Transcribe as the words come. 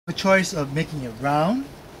choice of making it round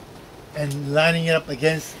and lining it up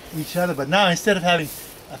against each other, but now instead of having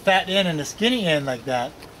a fat end and a skinny end like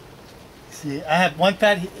that, see, I have one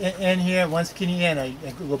fat end here, one skinny end. I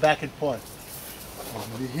go back and forth.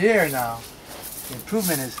 Over here now, the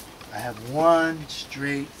improvement is I have one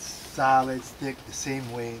straight, solid stick the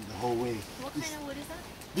same way the whole way. What kind of wood is that?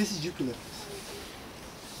 This is eucalyptus.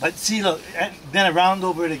 But see, look, then I round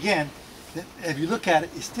over it again. If you look at it,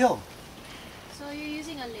 it's still. So you're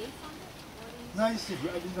using a lathe on it? No, you see,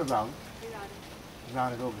 I didn't round You're routing. it.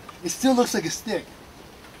 Round it over. It still looks like a stick.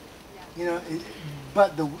 Yeah. You know,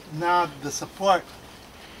 but now the support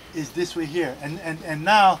is this way here, and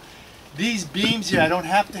now these beams here, I don't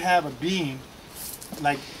have to have a beam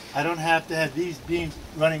like I don't have to have these beams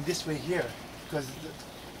running this way here because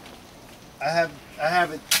I have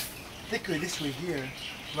it thicker this way here,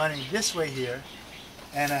 running this way here,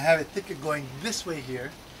 and I have it thicker going this way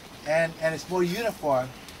here, and it's more uniform.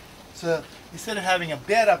 So instead of having a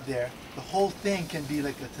bed up there, the whole thing can be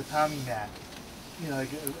like a tatami mat. You know,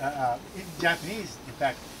 like, in Japanese, in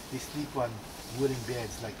fact, they sleep on wooden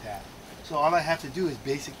beds like that. So all I have to do is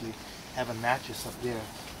basically have a mattress up there,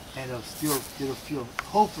 and it'll feel,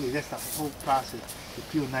 hopefully that's the whole process, it'll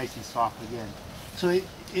feel nice and soft again. So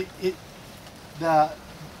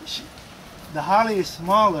the Harley is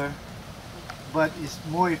smaller, but it's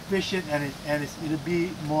more efficient, and it'll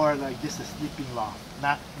be more like just a sleeping loft.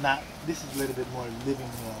 Not this is a little bit more living,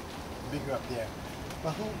 bigger up there.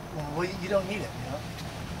 But well, you don't need it,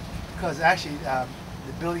 because actually the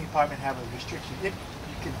building department have a restriction. If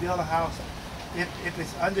you can build a house, if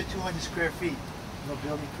it's under 200 square feet, no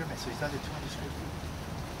building permit. So it's under 200 square feet.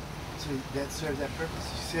 So that serves that purpose.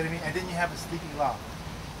 You see what I mean? And then you have a sleeping loft.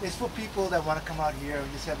 It's for people that want to come out here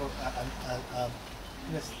and just have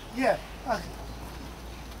it's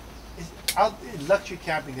luxury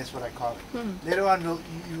camping. That's what I call it. Later on,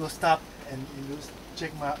 you will stop and you'll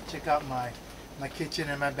check out my kitchen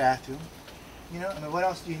and my bathroom. I mean, what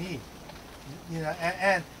else do you need?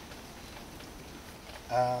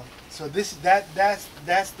 So that's the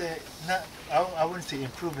I wouldn't say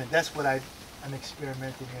improvement. That's what I'm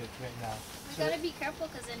experimenting with right now. You gotta be careful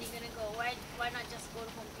because then you're gonna go. Why not just go to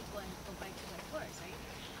Home Depot and go buy 2x4s, right?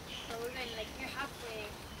 So we're going like you're halfway.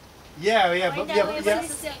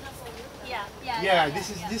 This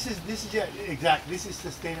is exactly. This is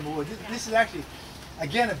sustainable wood. This is actually,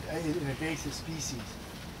 again, an invasive species,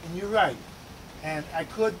 and you're right. And I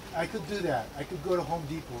could do that. I could go to Home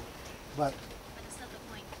Depot, but that's not the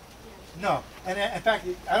point. no. And in fact,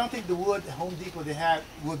 I don't think the wood at Home Depot they have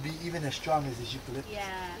would be even as strong as this eucalyptus.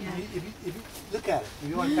 Yeah. If you look at it, if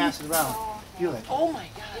you want to pass it around, feel it. Oh my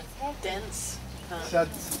God, it's dense. So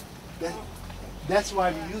that's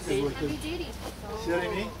why we use it. Heavy duty. See what I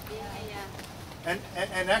mean? Yeah.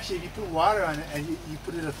 And actually, if you put water on it and you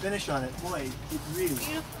put a finish on it, boy, it really.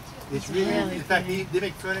 Beautiful too. It's really. In fact, they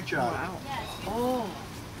make furniture out of it. Yes. Oh.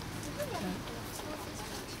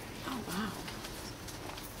 Oh wow.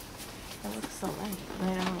 That looks so light. I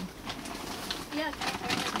know.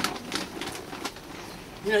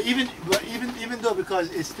 Yeah. Even though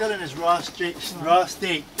because it's still in its raw state,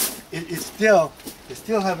 it still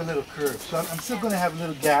have a little curve. So I'm still going to have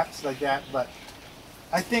little gaps like that. But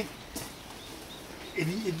I think if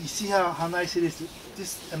you see how nice it is to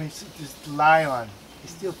just lie on, it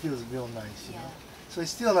still feels real nice. You know. So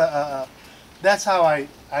it's still that's how I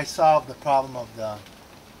solved the problem of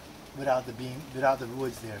without the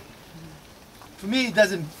woods there. For me, it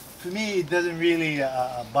doesn't really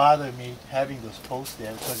bother me having those posts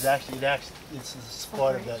there because actually it's the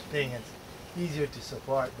support of the thing. It's easier to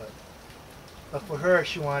support, but for her,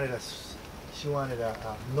 she wanted a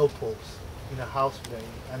no posts in a house with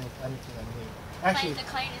anything I need. Actually, the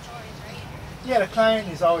client is always right. Yeah, the client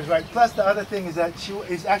is always right. Plus, the other thing is that it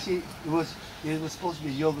was supposed to be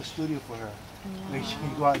a yoga studio for her, where she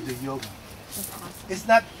can go out and do yoga. That's awesome. It's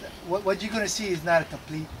not what you're going to see is not a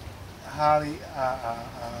complete Harley,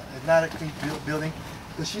 it's not a complete building,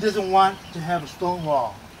 because she doesn't want to have a stone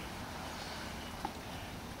wall.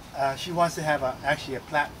 She wants to have actually a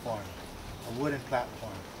platform, a wooden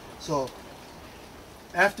platform. So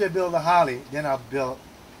after I build a Harley, then I'll build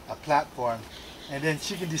a platform, and then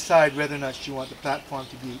she can decide whether or not she wants the platform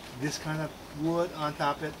to be this kind of wood on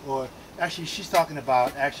top of it, or actually she's talking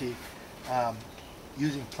about actually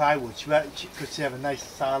using plywood. She could have a nice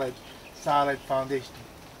solid foundation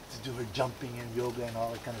to do her jumping and yoga and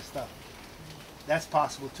all that kind of stuff. That's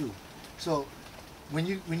possible too. So when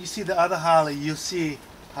you see the other Harley, you'll see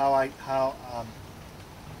how I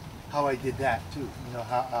did that too. You know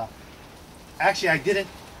how actually I didn't.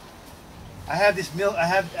 I have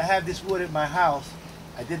this wood at my house,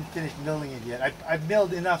 I didn't finish milling it yet. I've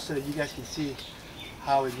milled enough so that you guys can see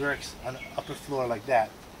how it works on the upper floor like that.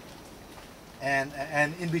 And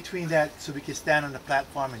in between that, so we can stand on the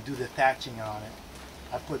platform and do the thatching on it,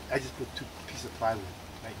 I just put 2 pieces of plywood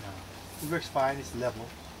right now. It works fine. It's level.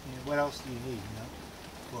 You know, what else do you need? You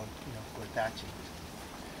know, for thatching.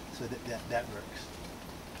 So that works.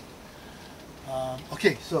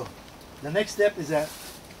 Okay, so the next step is that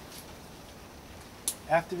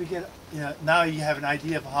after we get, now you have an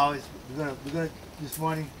idea of how it's. We're gonna this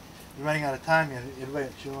morning. We're running out of time, and everybody,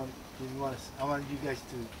 I want you guys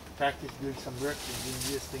to practice doing some work and doing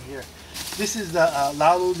this thing here. This is the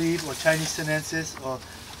lalu leaf, or Chinese sinensis, or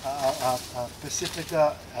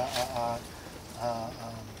Pacifica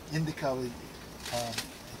indica. I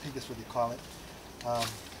think that's what they call it.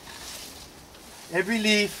 Every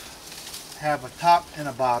leaf have a top and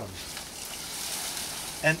a bottom,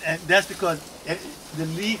 and that's because the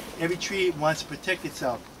leaf, every tree wants to protect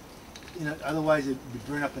itself. Otherwise it would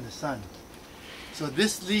burn up in the sun. So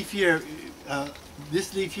this leaf here,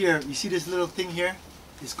 you see this little thing here?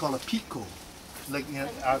 It's called a pico. Like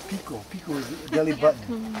our pico. Pico is the belly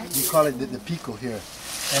button. We call it the pico here.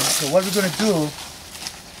 And so what we're going to do,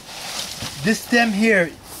 this stem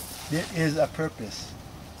here, there is a purpose.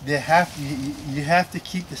 You have to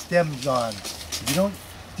keep the stems on. You don't,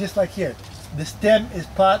 just like here, the stem is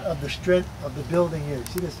part of the strength of the building here.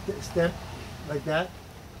 See the stem like that?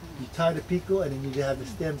 You tie the pico and then you have the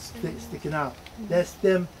stem sticking out. That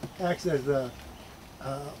stem acts as for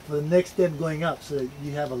the next stem going up, so that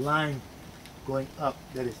you have a line going up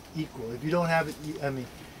that is equal. If you don't have it,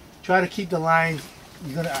 try to keep the lines.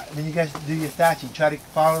 When you guys do your thatching, try to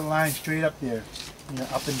follow the line straight up there,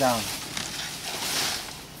 up and down.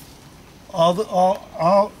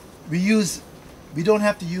 We don't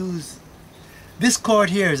have to use. This cord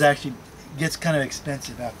here is actually gets kind of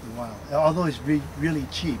expensive after a while. Although it's really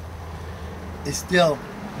cheap, it's still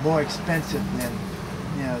more expensive than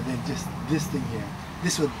just this thing here.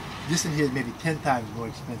 This thing here is maybe 10 times more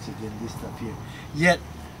expensive than this stuff here. Yet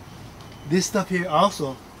this stuff here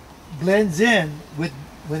also blends in with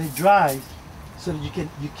when it dries, so that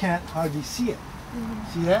you can't hardly see it.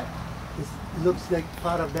 See that? It looks like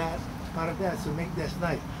part of that. So make that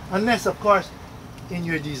nice. Unless, of course, in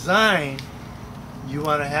your design, you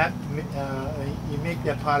want to have you make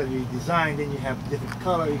that part of your design. Then you have different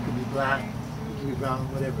color. It could be black, it could be brown,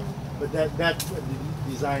 whatever. But that's the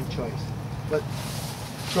design choice. But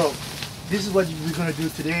so this is what we're going to do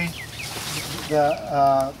today.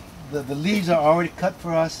 The leaves are already cut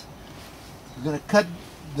for us. We're going to cut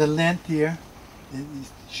the length here. It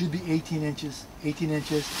should be 18 inches,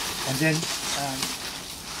 and then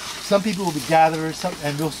some people will be gatherers,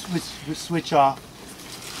 and we'll switch off.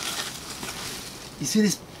 You see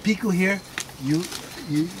this pico here? You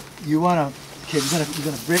wanna, okay, we're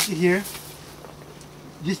gonna break it here.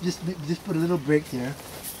 Just put a little break there.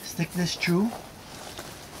 Stick this true,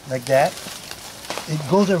 like that. It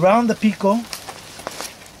goes around the pico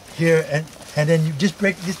here, and then you just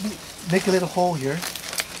make a little hole here.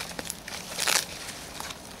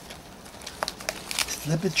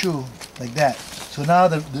 Slip it through like that. So now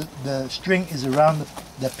the string is around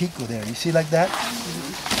the pico there. You see like that?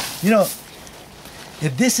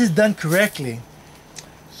 If this is done correctly,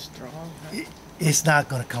 it's not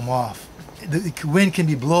going to come off. The wind can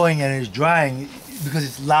be blowing and it's drying because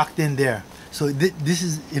it's locked in there. So this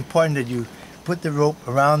is important that you put the rope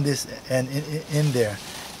around this and in there.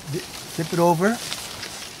 Flip it over.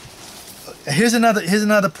 Here's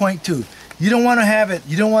another point too. You don't want to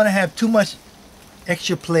have too much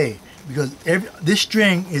extra play, because this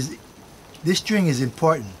string is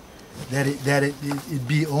important that it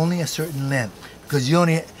be only a certain length, because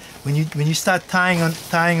when you start tying on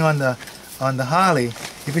the holly,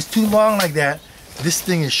 if it's too long like that, this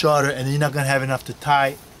thing is shorter and you're not going to have enough to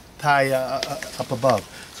tie up above.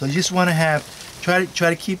 So you just want to try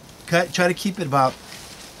to keep it about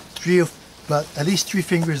at least 3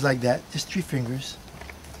 fingers like that, just 3 fingers.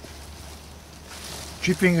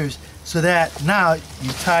 3 fingers, so that now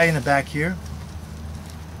you tie in the back here.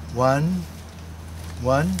 1,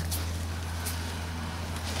 1,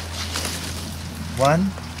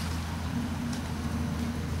 1,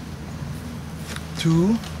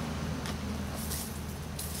 2,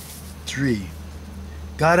 3.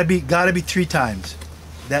 Gotta be 3 times.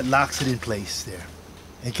 That locks it in place there.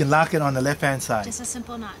 And you can lock it on the left hand side. Just a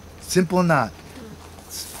simple knot. Simple knot.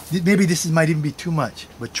 Maybe this might even be too much,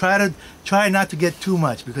 but try not to get too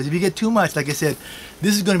much, because if you get too much, like I said,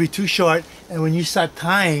 this is going to be too short, and when you start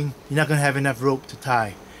tying, you're not going to have enough rope to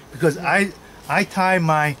tie. Because I tie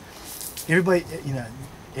my, everybody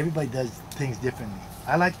does things differently.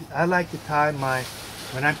 I like to tie my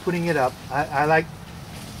when I'm putting it up, I like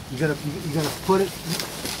you're gonna put it.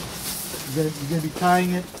 You're gonna be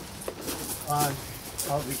tying it on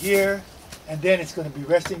over here, and then it's gonna be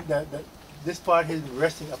resting. This part here is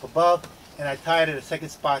resting up above, and I tie it at a second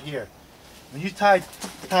spot here. When you tie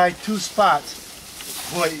two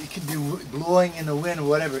spots, boy, it can be blowing in the wind or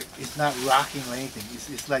whatever. It's not rocking or anything.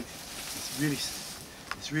 It's like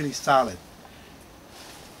it's really solid.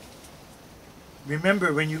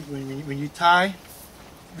 Remember when you tie,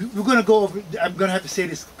 we're gonna go over. I'm gonna have to say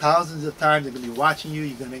this thousands of times. They're gonna be watching you.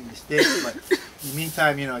 You're gonna make mistakes, but in the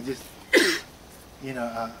meantime, just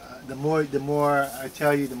the more I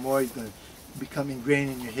tell you, the more it's gonna become ingrained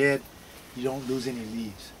in your head. You don't lose any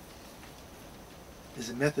leaves. There's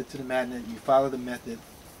a method to the madness. You follow the method,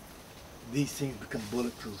 these things become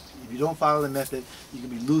bulletproof. If you don't follow the method, you can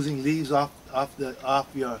be losing leaves off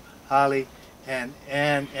your holly, and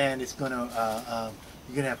it's gonna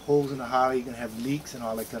you're gonna have holes in the holly. You're gonna have leaks and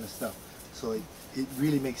all that kind of stuff. So it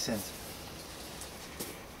really makes sense.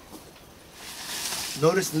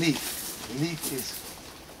 Notice the leaf. The leaf is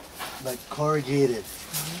like corrugated.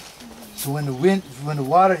 So when the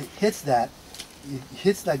water hits that, it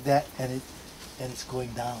hits like that, and it's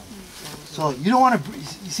going down. So you don't want to.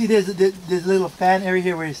 You see, there's a little fan area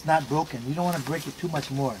here where it's not broken. You don't want to break it too much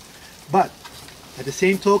more. But at the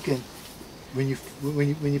same token, when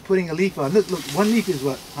you're putting a leaf on, look, one leaf is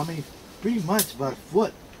what? How many? Pretty much about a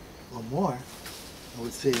foot or more, I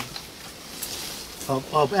would say, of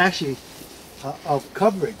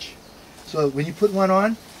coverage. So when you put one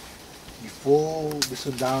on, you fold this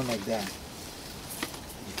one down like that.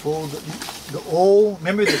 You fold the old,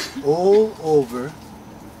 remember this, old over,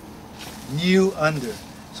 new under.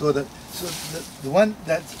 So the one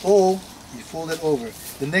that's old, you fold it over.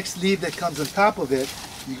 The next leaf that comes on top of it,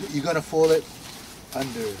 you're gonna fold it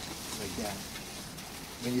under like that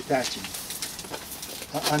when you're thatching.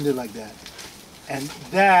 Under like that. And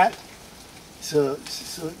that, so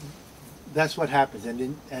that's what happens.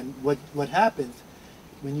 And what happens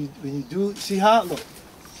when you do, see how it looks?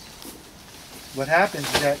 What happens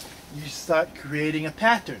is that you start creating a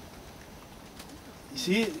pattern. You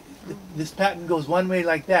see, this pattern goes one way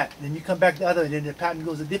like that. Then you come back the other, and then the pattern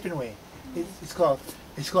goes a different way. It's called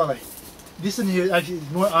like this one here. Actually, is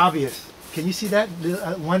more obvious. Can you see that?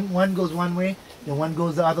 One goes one way, then one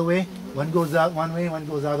goes the other way. One goes out one way, one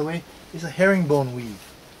goes the other way. It's a herringbone weave.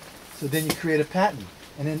 So then you create a pattern,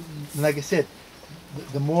 and then, like I said,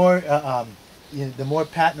 the more the more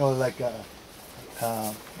pattern, or like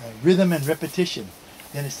rhythm and repetition,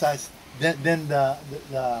 then it starts. Then the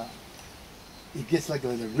it gets like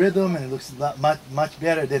the rhythm, and it looks much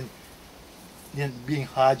better than being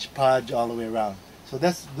hodgepodge all the way around. So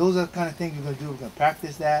those are the kind of things we're going to do. We're going to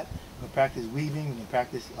practice that. We're going to practice weaving. We're going to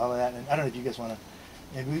practice all of that. And I don't know if you guys want to,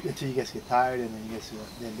 until you guys get tired, and then you guys,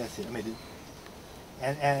 then that's it. I mean,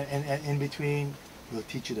 and in between, we'll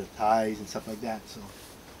teach you the ties and stuff like that. So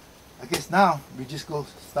I guess now we just go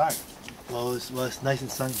start. Well, it's nice and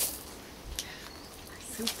sunny.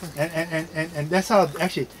 Super. And that's how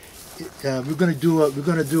actually we're gonna do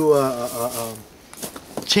a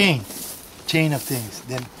chain of things.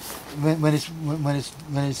 Then when it's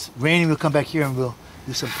raining, we'll come back here and we'll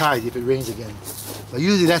do some ties if it rains again. But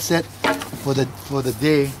usually that's it for the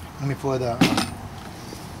day. I mean, for the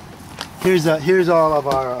here's all of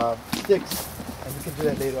our sticks, and we can do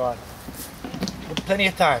that later on. With plenty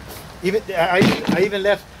of time. Even I even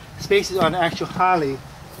left spaces on the actual holly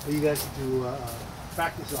for you guys to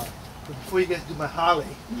practice on. But before you guys do my holly,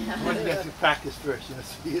 I want you guys to practice first.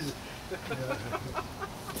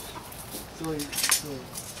 So